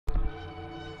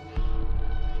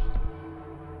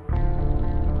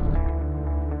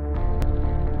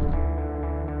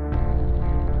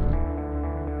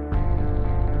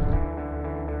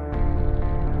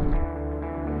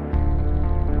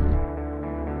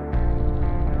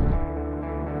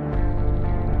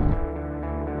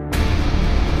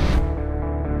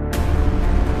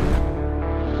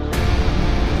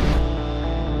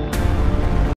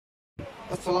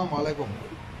अस्सलाम वालेकुम।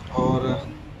 और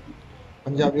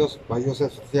पंजाबियों भाइयों से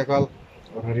सत श्री अकाल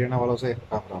और हरियाणा वालों से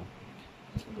राम राम।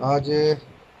 आज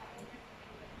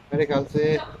मेरे ख्याल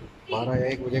से 12 या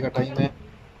 1 बजे का टाइम है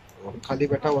और खाली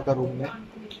बैठा हुआ था रूम में,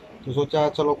 तो सोचा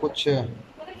चलो कुछ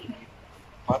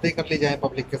बातें कर ली जाए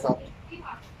पब्लिक के साथ।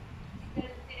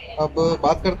 अब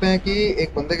बात करते हैं कि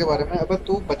एक बंदे के बारे में। अब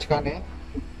तू बचकाने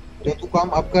जो तू काम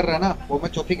अब कर रहा है ना, वो मैं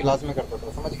चौथी क्लास में करता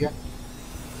था, समझ गया।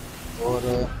 और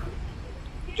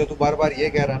जो तू बार बार ये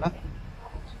कह रहा है ना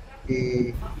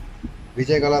कि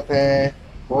विजय गलत है,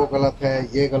 वो गलत है,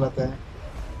 ये गलत है,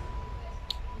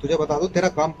 तुझे बता दूं तेरा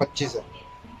काम 25 है।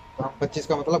 काम 25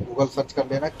 का मतलब गूगल सर्च कर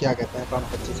लेना क्या कहते हैं काम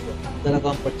 25 को। तेरा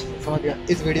काम 25 है, समझ गया।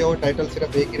 इस वीडियो का टाइटल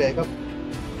सिर्फ एक ही रहेगा,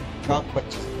 काम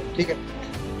 25, ठीक है।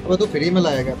 अब तू फ्री में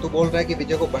लाएगा, तू बोल रहा है कि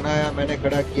विजय को बनाया मैंने,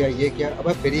 खड़ा किया, ये किया।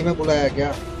 अब फ्री में बुलाया क्या?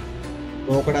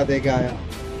 रोकड़ा दे के आया,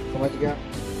 समझ गया।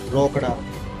 रोकड़ा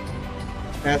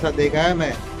ऐसा दे के आया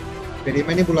मैं, फ्री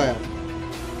में नहीं बुलाया।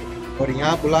 और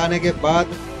यहाँ बुलाने के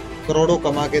बाद करोड़ों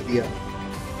कमा के दिया,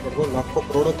 तेरे को लाखों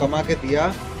करोड़ों कमा के दिया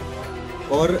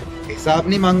और हिसाब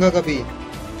नहीं मांगा कभी।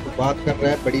 तू बात कर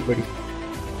रहा है बड़ी बड़ी,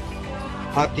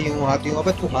 हाथी हूँ हाथी हूँ।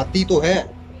 अबे तू हाथी तो है।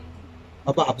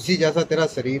 अब हब्सी जैसा तेरा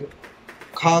शरीर,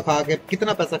 खा खा के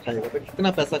कितना पैसा खाएगा? बे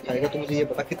कितना पैसा खाएगा तू मुझे ये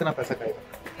बता, कितना पैसा खाएगा?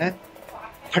 है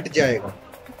फट जाएगा,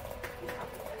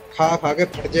 खा खा के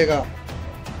फट जाएगा।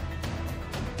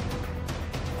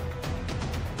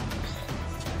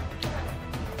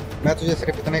 मैं तुझे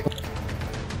सिर्फ इतने,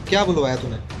 क्या बुलवाया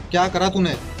तूने, क्या करा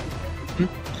तूने?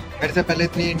 मेरे से पहले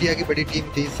इतनी इंडिया की बड़ी टीम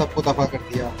थी, सबको दफा कर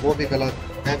दिया, वो भी गलत,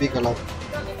 मैं भी गलत।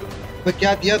 तो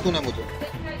क्या दिया तूने मुझे?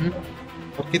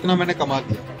 और कितना मैंने कमा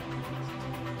दिया?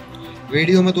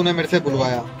 वीडियो में तूने मेरे से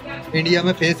बुलवाया, इंडिया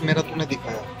में फेस मेरा तूने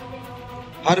दिखाया,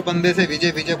 हर बंदे से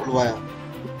विजय विजय बुलवाया।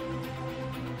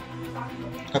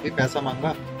 कभी पैसा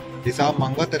मांगा, हिसाब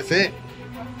मांगा तेरे से?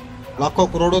 लाखों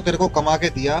करोड़ों तेरे को कमा के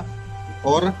दिया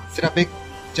और सिर्फ एक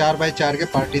 4x4 के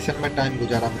पार्टीशन में टाइम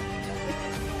गुजारा मैं,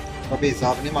 कभी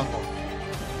हिसाब नहीं मांगा।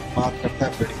 बात करता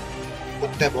है बड़ी,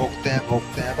 कुत्ते भौंकते हैं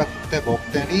भौंकते हैं। कुत्ते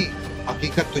भौंकते हैं नहीं,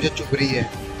 हकीकत तुझे चुभ रही है।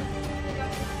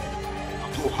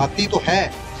 तू हाथी तो है,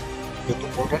 जो तू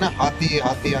बोल रहा है ना हाथी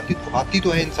हाथी हाथी, तू हाथी तो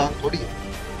है, इंसान थोड़ी है।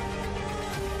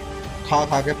 खा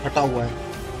खा के फटा हुआ है।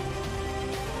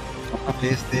 अपना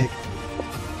फेस देख,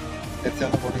 ऐसे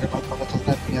अलग होने के बाद पता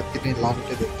चलता है दुनिया कितनी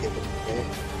लानतें देती है,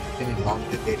 कितनी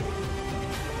लानतें दे रही है।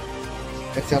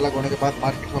 ऐसे अलग होने के बाद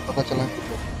मार्केट में पता चला कि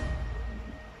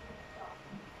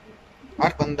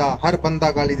हर बंदा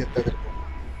गाली देता है तेरे को।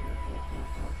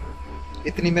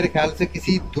 इतनी मेरे ख्याल से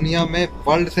किसी दुनिया में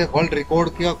वर्ल्ड से वर्ल्ड रिकॉर्ड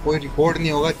किया कोई रिकॉर्ड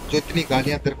नहीं होगा जो इतनी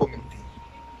गालियां तेरे को मिलती।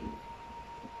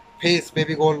 फेस पे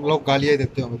भी लोग गालियां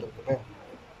देते होंगे तेरे को।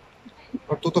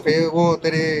 और तू तो वो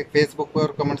तेरे फेसबुक पर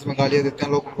और कमेंट्स में गालियां देते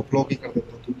हैं लोग, उनको ब्लॉक ही कर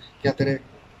देते हैं। तू क्या, तेरे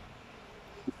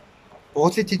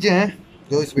बहुत सी चीजें हैं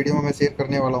जो इस वीडियो में मैं शेयर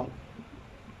करने वाला हूँ।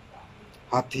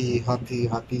 हाथी हाथी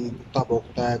हाथी, कुत्ता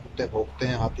भौंकता है, कुत्ते भौंकते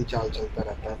हैं, हाथी चाल चलता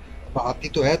रहता है। तो हाथी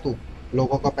तो है तू,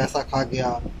 लोगों का पैसा खा गया,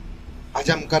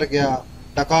 हजम कर गया,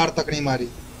 डकार तक नहीं मारी।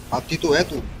 हाथी तो है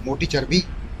तू, मोटी चर्बी।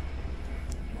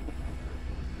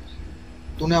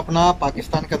 तूने अपना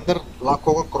पाकिस्तान के अंदर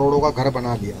लाखों का करोड़ों का घर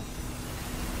बना लिया।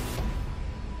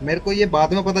 मेरे को ये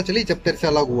बाद में पता चली जब तेरे से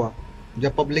अलग हुआ,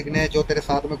 जब पब्लिक ने, जो तेरे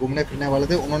साथ में घूमने फिरने वाले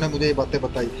थे, उन्होंने मुझे ये बातें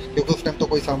बताई। क्योंकि उस टाइम तो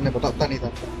कोई सामने बताता नहीं था,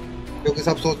 क्योंकि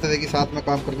सब सोचते थे कि साथ में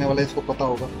काम करने वाला इसको पता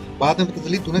होगा। बाद में पता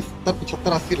चली तूने 70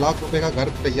 75 80 लाख रुपए का घर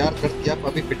तैयार कर दिया,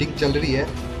 अभी फिटिंग चल रही है।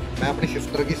 मैं अपनी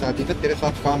सिस्टर की शादी में तेरे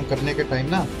साथ काम करने के टाइम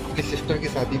ना, अपनी सिस्टर की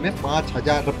शादी में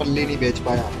 5000 रुपये नहीं बेच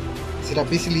पाया,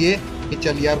 सिर्फ इसलिए कि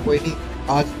चल यार कोई नहीं,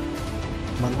 आज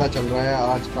मंदा चल रहा है,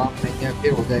 आज काम नहीं है,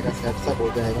 फिर हो जाएगा सेट, सब हो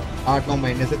जाएगा। 8-9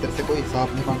 महीने से तेरे से कोई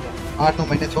हिसाब नहीं मांगा। 8-9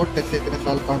 महीने छोड़, तेरे से इतने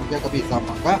साल काम किया, कभी हिसाब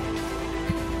मांगा?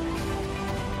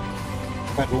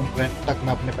 मैं रूम रेंट तक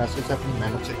मैं अपने पैसों से, अपनी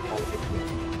मेहनत से निकाल के दिया।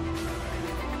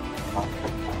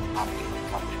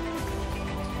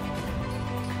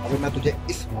 अभी मैं तुझे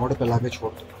इस मोड़ पे लाके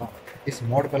छोड़ दूंगा, इस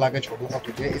मोड़ पे लाके छोड़ूंगा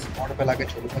तुझे, इस मोड़ पे लाके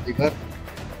छोड़ूंगा जिगर।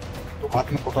 तो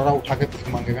हाथ में कटोरा उठा के भीख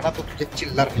मांगेगा ना, तो तुझे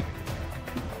चिल्लर नहीं,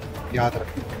 याद रख।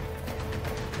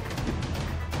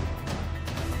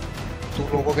 तू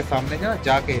लोगों के सामने ना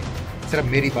जाके सिर्फ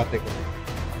मेरी बातें कर,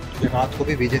 तुझे रात को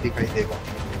भी विजय दिखाई देगा।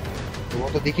 तो वो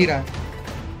तो दिख ही रहा है,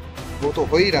 वो तो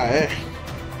हो ही रहा है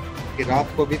कि रात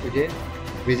को भी तुझे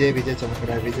विजय विजय चमक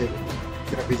रहा है। विजय,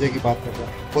 सिर्फ विजय की बात कर रहा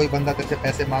है। कोई बंदा तेरे से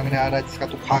पैसे मांगने आ रहा है जिसका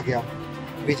तू खा गया,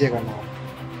 विजय का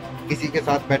नाम। किसी के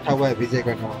साथ बैठा हुआ है, विजय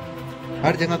का नाम।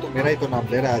 हर जगह तू मेरा ही तो नाम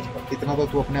ले रहा है आजकल। इतना तो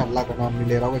तू अपने अल्लाह का नाम नहीं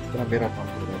ले रहा होगा जितना मेरा नाम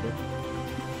ले रहा है।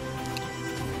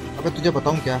 अबे तुझे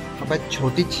बताऊं क्या, अबे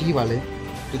छोटी छी वाले,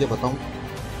 तुझे बताऊं,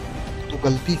 तू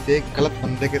गलती से गलत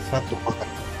बंदे के साथ धोखा कर,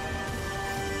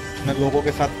 मैं लोगों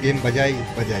के साथ गेम बजाई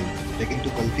बजाई, लेकिन तू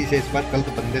गलती से इस बार गलत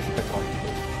बंदे से टकरा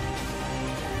गया,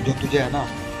 जो तुझे है ना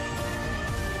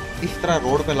इस तरह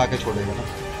रोड पे लाके छोड़ेगा ना,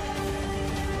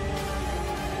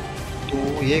 तू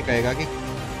ये कहेगा कि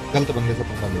गलत बंदे से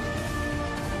पंगा ले।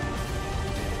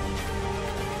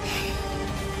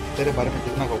 तेरे बारे में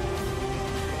जितना कहूँ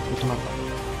उतना कम,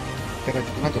 तेरा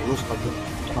जितना जलूस कर दूँ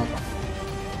उतना कम।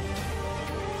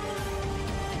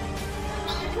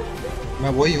 मैं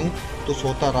वही हूँ, तू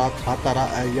सोता रहा, खाता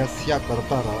रहा, ऐसिया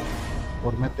करता रहा,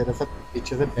 और मैं तेरे से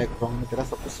पीछे से बैकग्राउंड में तेरा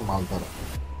सब कुछ संभालता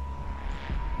रहा।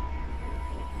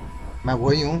 मैं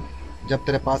वही हूँ, जब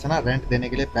तेरे पास है ना रेंट देने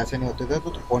के लिए पैसे नहीं होते थे तो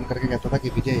तू फोन करके कहता था कि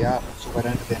विजय यार सुबह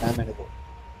रेंट देना है मेरे को,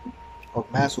 और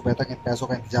मैं सुबह तक इन पैसों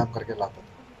का इंतजाम करके लाता था।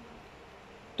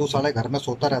 तू साले घर में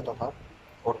सोता रहता था,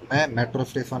 और मैं मेट्रो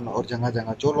स्टेशन और जगह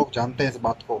जगह, जो लोग जानते हैं इस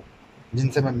बात को,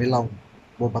 जिनसे मैं मिला हूँ,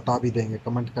 वो बता भी देंगे,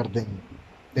 कमेंट कर देंगे।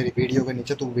 तेरी वीडियो के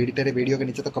नीचे तेरे वीडियो के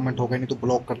नीचे तो कमेंट हो गए, नहीं तो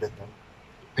ब्लॉक कर देता है।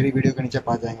 मेरी वीडियो के नीचे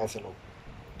पा जाएंगे ऐसे लोग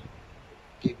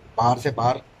कि बाहर से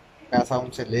बाहर पैसा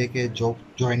उनसे लेके जॉब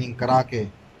ज्वाइनिंग करा के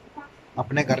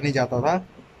अपने घर नहीं जाता था,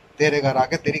 तेरे घर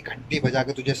आके तेरी घंटी बजा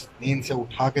के तुझे नींद से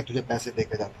उठा के तुझे पैसे दे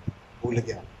के जाता था। भूल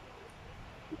गया?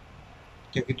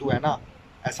 क्योंकि तू है ना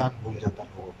एहसान भूल जाता है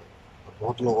लोगों के, और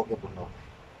बहुत लोगों के भूल रहा हूँ।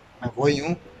 मैं वही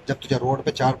हूँ, जब तुझे रोड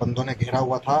पे 4 बंदों ने घेरा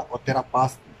हुआ था और तेरा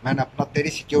पास, मैंने अपना तेरी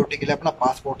सिक्योरिटी के लिए अपना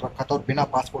पासपोर्ट रखा था और बिना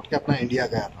पासपोर्ट के अपना इंडिया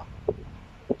गया था,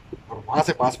 और वहां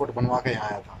से पासपोर्ट बनवा के यहाँ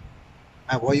आया था।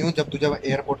 मैं वही हूँ, जब तुझे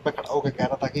एयरपोर्ट पे खड़ा होकर कह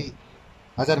रहा था कि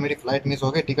अजहर मेरी फ्लाइट मिस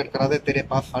हो गई, टिकट करा दे, तेरे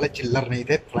पास साले चिल्लर नहीं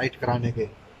थे फ्लाइट कराने के,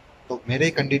 तो मेरे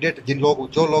ही कैंडिडेट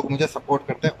जो लोग मुझे सपोर्ट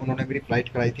करते हैं उन्होंने मेरी फ्लाइट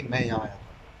कराई थी, मैं यहाँ आया था।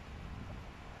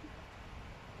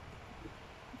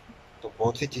 तो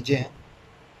बहुत सी चीजें हैं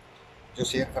जो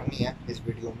शेयर करनी है इस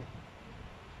वीडियो में।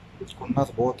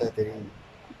 खुन्नस बहुत है तेरी,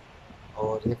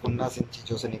 और ये खुन्नस इन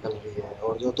चीजों से निकल रही है।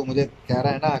 और जो तू मुझे कह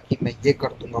रहा है ना कि मैं ये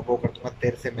कर दूंगा वो कर दूंगा,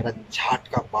 तेरे से मेरा झाट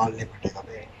का बाल नहीं फटेगा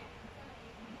बे,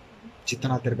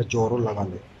 जितना तेरे पे जोरों लगा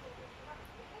ले।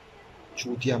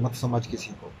 चूतिया मत समझ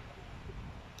किसी को,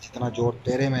 जितना जोर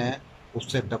तेरे में है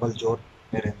उससे डबल जोर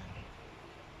मेरे में है।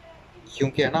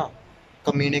 क्योंकि है ना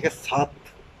कमीने के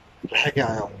साथ रह के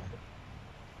आया हूं मैं,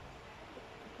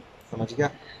 समझ गया?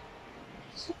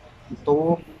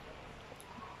 तो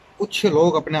कुछ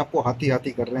लोग अपने आप को हाथी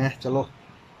हाथी कर रहे हैं, चलो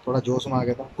थोड़ा जोश में आ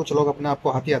गया था। कुछ लोग अपने आप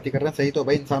को हाथी हाथी कर रहे हैं, सही तो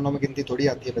भाई इंसानों में गिनती थोड़ी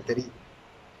आती है तेरी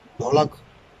ढोलक।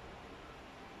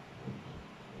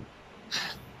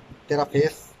 तेरा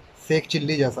फेस सेक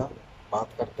चिल्ली जैसा, बात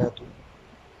करता है तू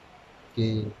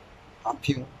कि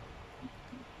हाथी हूँ,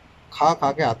 खा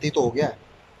खा के हाथी तो हो गया है।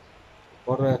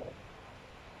 और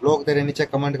लोग तेरे नीचे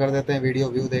कमेंट कर देते हैं, वीडियो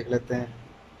व्यू देख लेते हैं।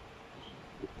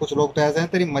 कुछ लोग तो ऐसे हैं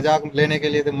तेरी मजाक लेने के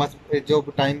लिए, तो मस्त जो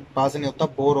टाइम पास नहीं होता,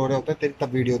 बोर हो रहे होते हैं, तेरी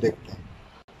तब वीडियो देखते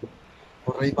हैं।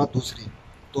 और रही बात दूसरी,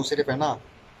 तो सिर्फ है ना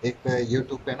एक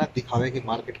यूट्यूब पे ना दिखावे की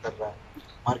मार्केट कर रहा है।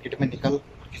 मार्केट में निकल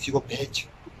और किसी को भेज,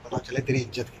 पता चले तेरी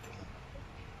इज्जत कितनी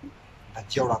है।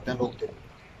 धज्जियां उड़ाते हैं लोग तेरी,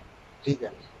 ठीक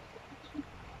है?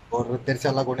 और तेरे से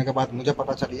अलग होने के बाद मुझे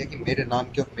पता चली है कि मेरे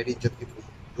नाम की और मेरी इज्जत कितनी है।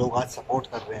 लोग आज सपोर्ट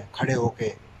कर रहे हैं खड़े होके,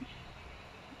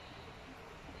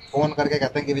 फोन करके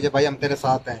कहते हैं कि विजय भाई हम तेरे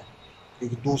साथ हैं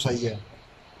क्योंकि तू सही है।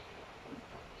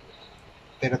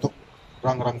 तेरे तो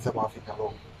रंग रंग से माफी का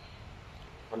लोग।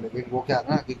 और लेकिन वो क्या है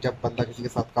ना कि जब बंदा किसी के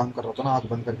साथ काम कर रहा होता ना, आंख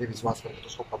बंद करके विश्वास करके, तो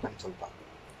उसको पता नहीं चलता।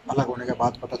 अलग होने के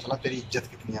बाद पता चला तेरी इज्जत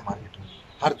कितनी है मार्केट में।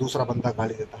 हर दूसरा बंदा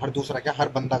गाली देता, हर दूसरा क्या, हर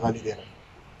बंदा गाली दे रहा है।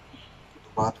 तो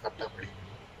बात करता है बड़ी बड़ी,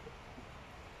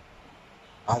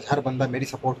 आज हर बंदा मेरी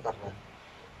सपोर्ट कर रहा है।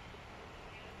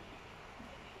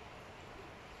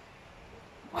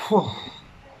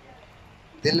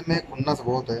 दिल में खुन्नस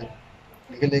बहुत है,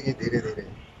 निकलेगी धीरे धीरे।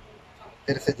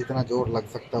 तेरे से जितना जोर लग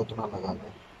सकता है उतना लगा ले।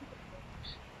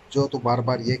 जो तू बार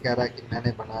बार ये कह रहा है कि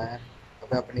मैंने बनाया है,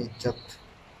 अबे अपनी इज्जत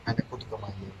मैंने खुद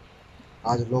कमाई है।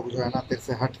 आज लोग जो है ना तेरे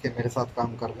से हट के मेरे साथ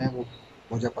काम कर रहे हैं, वो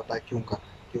मुझे पता है क्यों कर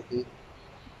रहे हैं, क्योंकि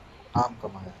नाम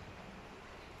कमाया है,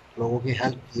 लोगों की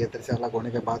हेल्प की है, तेरे से अलग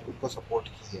होने के बाद उनको सपोर्ट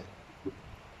की है।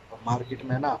 और मार्केट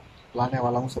में ना लाने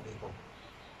वाला हूँ सभी को,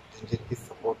 जिनकी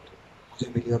सपोर्ट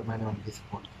मुझे मिली और मैंने उनकी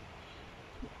सपोर्ट की।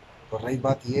 और रही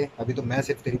बात ये, अभी तो मैं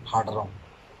सिर्फ तेरी फाड़ रहा हूँ,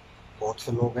 बहुत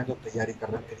से लोग हैं जो तैयारी कर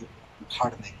रहे हैं तेरी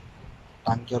फाड़ने की।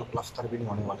 टांके और प्लास्टर भी नहीं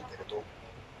होने वाले तेरे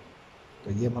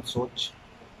तो ये मत सोच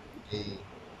कि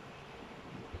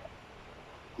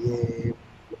ये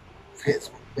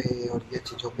फेसबुक पे और ये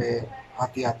चीज़ों पे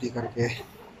हाथी हाथी करके।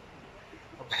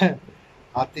 अबे,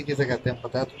 हाथी किसे कहते हैं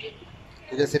पता है तुझे?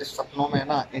 तुझे सिर्फ सपनों में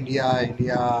ना इंडिया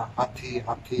इंडिया, हाथी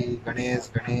हाथी,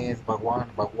 गणेश गणेश,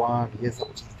 भगवान भगवान, ये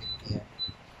सब चीज़ दिखती है।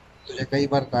 तुझे कई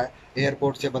बार कहा है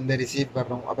एयरपोर्ट से बंदे रिसीव कर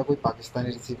रहा हूँ, अबे कोई पाकिस्तानी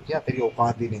रिसीव किया? तेरी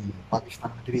औकात ही नहीं है,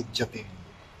 पाकिस्तान में तेरी इज्जत ही नहीं है।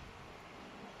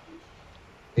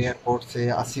 एयरपोर्ट से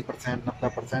 80%,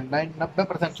 90%,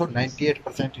 90% छोड़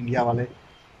 98% इंडिया वाले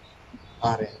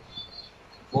आ रहे हैं।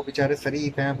 वो बेचारे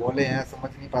शरीफ हैं, भोले हैं, समझ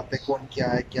नहीं पाते कौन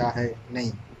क्या है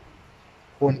नहीं,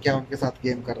 कौन क्या उनके साथ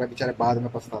गेम कर रहा है, बेचारे बाद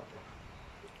में पछताते हैं।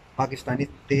 पाकिस्तानी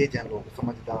तेज हैं लोग,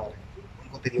 समझदार हैं,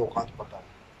 उनको तेरी औकात पता है,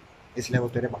 इसलिए वो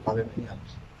तेरे बकावे में नहीं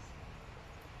आते।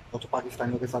 तो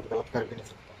पाकिस्तानियों के साथ गलत कर भी नहीं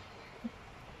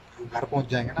सकता। घर पहुंच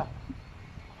जाएंगे ना,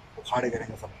 उखाड़े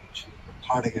करेंगे सब कुछ,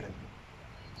 उखाड़े करेंगे,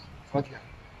 समझ गया।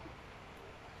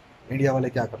 इंडिया वाले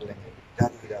क्या कर लेंगे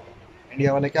ज़्यादा से ज़्यादा,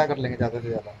 इंडिया वाले क्या कर लेंगे ज़्यादा से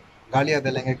ज़्यादा, गालियाँ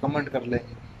दे लेंगे, कमेंट कर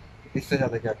लेंगे, इससे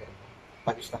ज़्यादा क्या करेंगे।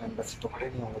 पाकिस्तान एम्बेसी तो खड़े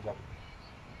नहीं होंगे ज़्यादा।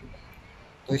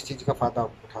 तो इस चीज़ का फ़ायदा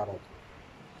उठा रहा था।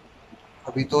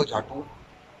 अभी तो झाटू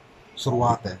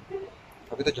शुरुआत है,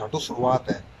 अभी तो झाटू शुरुआत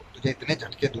है। तुझे इतने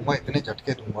झटके दूंगा, इतने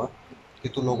झटके दूंगा कि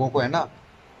तू लोगों को है ना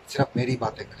सिर्फ मेरी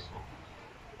बातें करेगा,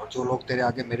 और जो लोग तेरे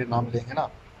आगे मेरे नाम लेंगे ना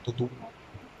तो तू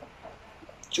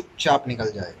चुपचाप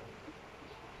निकल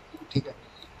जाएगा। ठीक है।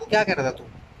 तो क्या कह रहा था तू,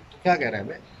 तो क्या कह रहा है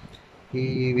बे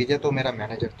कि विजय तो मेरा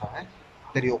मैनेजर था, है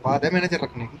तेरी औकात है मैनेजर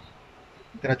रखने की,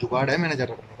 तेरा जुगाड़ है मैनेजर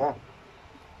रखने का,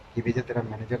 कि विजय तेरा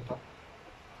मैनेजर था।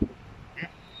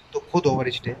 तो खुद ओवर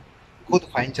स्टे, खुद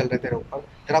फाइन चल रहे तेरे ऊपर,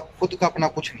 तेरा खुद का अपना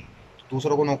कुछ नहीं, तो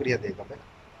दूसरों को नौकरियां देगा भाई।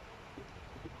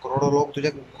 करोड़ों लोग तुझे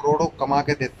करोड़ों कमा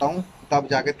के देता हूँ, तब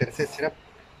जाके तेरे से सिर्फ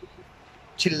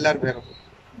चिल्लर भर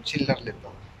चिल्लर लेता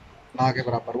हूँ, ना के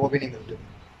बराबर वो भी नहीं मिलते।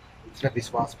 सिर्फ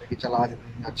विश्वास पे कि चल आज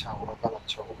दिन अच्छा होगा, कल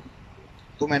अच्छा होगा,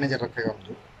 तू मैनेजर रखेगा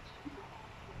मुझे।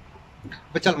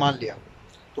 भाई चल मान लिया,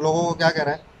 तो लोगों को क्या कह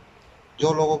रहा है,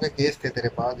 जो लोगों के केस थे तेरे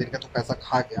पास, जिनका तू पैसा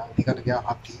खा गया, निकल गया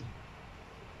हाथी,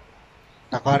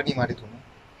 नकार नहीं मारी तूने,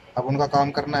 अब उनका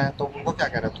काम करना है, तो उनको क्या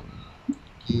कह रहा है तू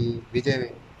कि विजय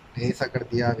ने ऐसा कर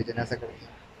दिया, विजय ने ऐसा कर दिया।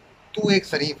 तू एक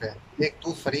शरीफ है, एक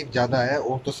तू शरीफ ज्यादा है,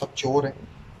 और तो सब चोर है।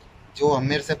 जो हम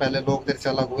मेरे से पहले लोग तेरे से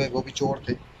अलग हुए वो भी चोर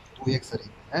थे, तू एक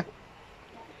शरीफ है।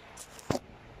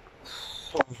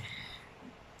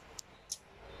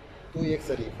 तू एक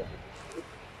शरीफ है।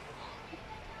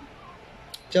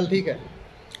 चल ठीक है,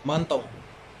 मानता हूँ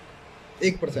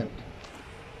 1%।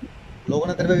 लोगों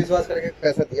ने तेरे पे विश्वास करके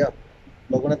पैसा दिया,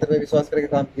 लोगों ने तेरे पे विश्वास करके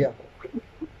काम किया,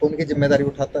 तो उनकी जिम्मेदारी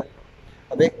उठाता है।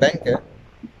 अब एक बैंक है,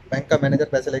 बैंक का मैनेजर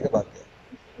पैसे लेके भाग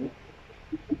गया,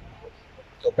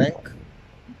 तो बैंक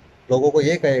लोगों को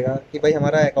ये कहेगा कि भाई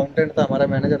हमारा अकाउंटेंट था, हमारा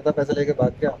मैनेजर था, पैसे लेके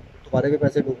भाग गया, तुम्हारे भी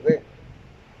पैसे डूब गए।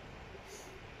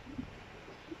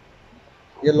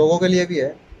 ये लोगों के लिए भी है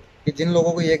कि जिन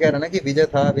लोगों को ये कह रहा है ना कि विजय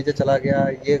था, विजय चला गया,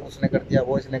 ये उसने कर दिया,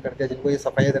 वो इसने कर दिया, जिनको ये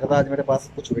सफाई दे रहा था, आज मेरे पास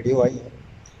कुछ वीडियो आई है,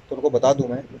 तो उनको बता दूं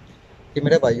मैं कि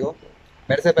मेरे भाइयों,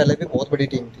 मेरे से पहले भी बहुत बड़ी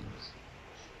टीम थी,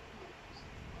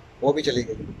 वो भी चली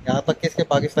गई, यहाँ तक कि इसके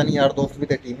पाकिस्तानी यार दोस्त भी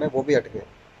थे टीम में, वो भी हट गए,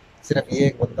 सिर्फ ये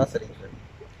एक बंदा शरीफ है।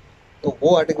 तो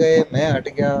वो हट गए, मैं हट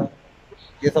गया,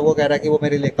 ये सब वो कह रहा है कि वो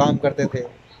मेरे लिए काम करते थे।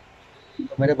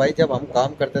 तो मेरे भाई जब हम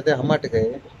काम करते थे, हम हट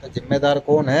गए, तो जिम्मेदार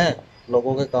कौन है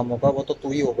लोगों के कामों का? वो तो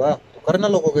तू ही होगा। तो करना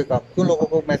लोगों के काम, क्यों लोगों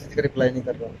को मैसेज का रिप्लाई नहीं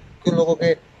कर रहा, क्यों लोगों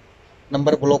के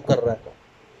नंबर ब्लॉक कर रहा है?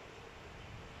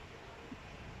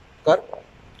 कर,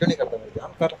 क्यों नहीं करता मेरे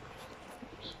जान, कर।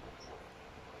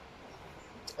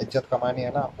 इज्जत कमानी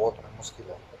है ना बहुत मुश्किल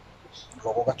है,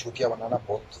 लोगों का चूतिया बनाना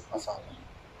बहुत आसान है।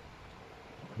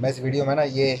 मैं इस वीडियो में ना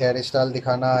ये हेयर स्टाइल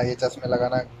दिखाना, ये चश्मे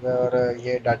लगाना और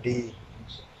ये दाढ़ी,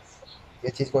 ये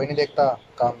चीज़ कोई नहीं देखता,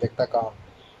 काम देखता, काम,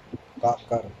 काम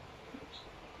कर।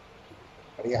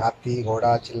 और ये हाथी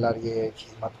घोड़ा चिल्लर ये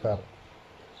चीज़ मत कर।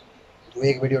 तू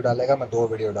एक वीडियो डालेगा, मैं दो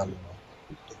वीडियो डालूंगा,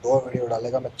 तो दो वीडियो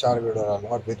डालेगा, मैं चार वीडियो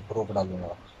डालूंगा, विद प्रूफ डालूंगा।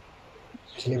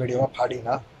 पिछली वीडियो में फाड़ी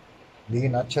ना, ली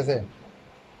ना अच्छे से।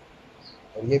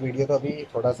 और ये वीडियो तो अभी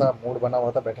थोड़ा सा मूड बना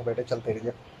हुआ था, बैठे बैठे चल तेरे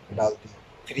लिए डालती,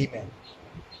 फ्री में।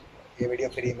 ये वीडियो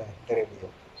फ्री में तेरे लिए,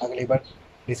 अगली बार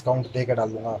डिस्काउंट दे के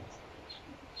डालूंगा,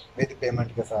 विद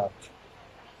पेमेंट के साथ।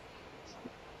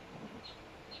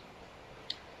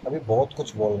 अभी बहुत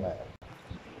कुछ बोलना है।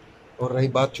 और रही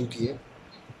बात चूतिए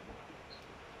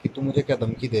कि तू मुझे क्या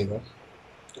धमकी देगा,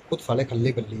 तो खुद साले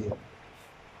खल्ली बल्ली है।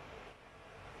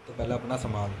 तो पहले अपना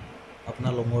संभाल,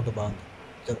 अपना लंगोट बांध,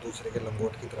 जब दूसरे के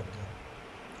लंगोट की तरफ जा।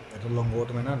 मेरे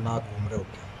लंगोट में ना नाक घूम रहे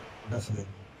होते हैं, डस ले।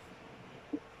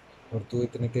 और तू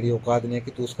इतनी, तेरी औकात नहीं है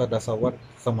कि तू उसका डसा हुआ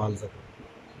संभाल सके।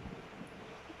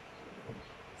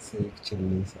 सेक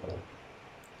चिल्ली साला।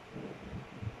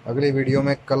 अगली वीडियो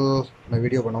में कल मैं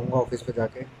वीडियो बनाऊंगा ऑफिस पे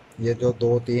जाके, ये जो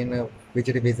दो तीन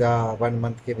विजिट वीज़ा, 1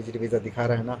 मंथ के विजिट वीज़ा दिखा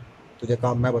रहा है ना, तुझे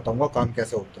काम मैं बताऊंगा काम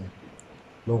कैसे होते हैं।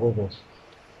 लोगों को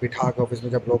बिठा के ऑफिस में,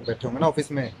 जब लोग बैठे होंगे ना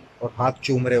ऑफिस में और हाथ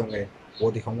चूम रहे होंगे,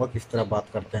 वो दिखाऊंगा किस तरह बात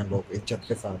करते हैं लोग इज्जत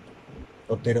के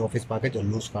साथ, और तेरे ऑफिस पा के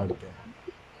जुलूस काटते हैं।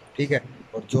 ठीक है।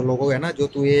 और जो लोगों है ना, जो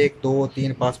तू 1 2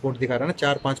 3 पासपोर्ट दिखा रहा है ना,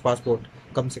 4 5 पासपोर्ट,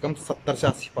 कम से कम 70 से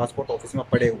 80 पासपोर्ट ऑफिस में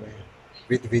पड़े हुए हैं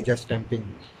विद वीजा स्टैंपिंग।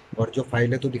 और जो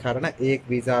फाइलें तू दिखा रहा है ना, एक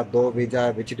वीज़ा, दो visa,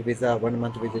 visit visa, 1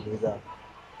 month visit visa,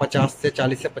 50 से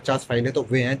 40 से 50 फाइलें तो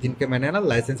वे हैं जिनके मैंने ना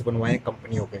लाइसेंस बनवाए हैं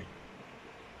कंपनियों के।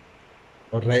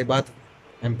 और रही बात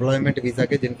एम्प्लॉयमेंट वीज़ा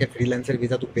के, जिनके फ्रीलांसर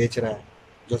वीज़ा तू बेच रहा है,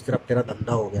 जो सिर्फ तेरा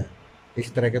धंधा हो गया है,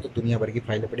 इस तरह के तो दुनिया भर की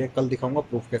फाइलें पड़ी है। कल दिखाऊंगा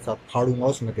प्रूफ के साथ, फाड़ूंगा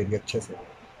उसमें तेरी अच्छे से,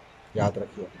 याद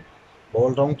रखिए।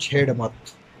 बोल रहा हूँ छेड़ मत,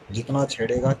 जितना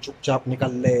छेड़ेगा चुपचाप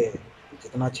निकल ले,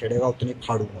 जितना छेड़ेगा उतनी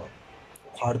फाड़ूंगा।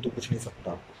 फाड़ तू कुछ नहीं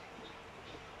सकता।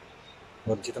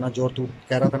 और जितना जोर तू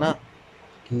कह रहा था ना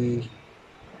कि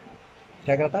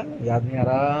क्या कह रहा था, याद नहीं आ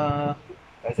रहा।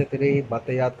 वैसे तेरी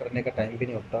बातें याद करने का टाइम भी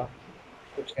नहीं होता।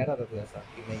 कुछ कह रहा था तू ऐसा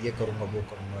कि मैं ये करूँगा वो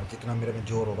करूँगा, जितना मेरे में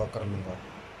जोर होगा कर लूँगा।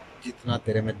 जितना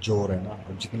तेरे में जोर है ना,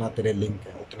 और जितना तेरे लिंक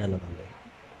है, उतने लगा ले।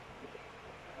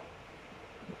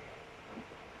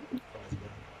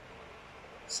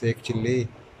 शेख चिल्ली,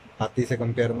 हाथी से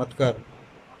कंपेयर मत कर।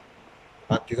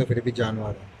 हाथी तो फिर भी जानवर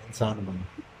है, इंसान बन।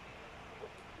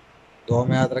 दुआ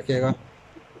में याद रखिएगा।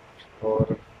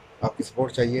 और आपकी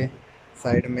सपोर्ट चाहिए।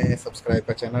 साइड में सब्सक्राइब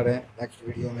का चैनल है, नेक्स्ट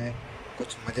वीडियो में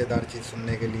कुछ मज़ेदार चीज़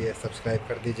सुनने के लिए सब्सक्राइब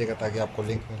कर दीजिएगा ताकि आपको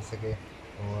लिंक मिल सके।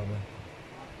 और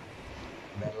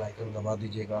बेल आइकन दबा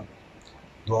दीजिएगा।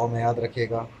 दुआ में याद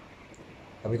रखिएगा।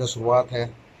 अभी तो शुरुआत है,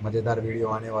 मज़ेदार वीडियो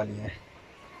आने वाली है।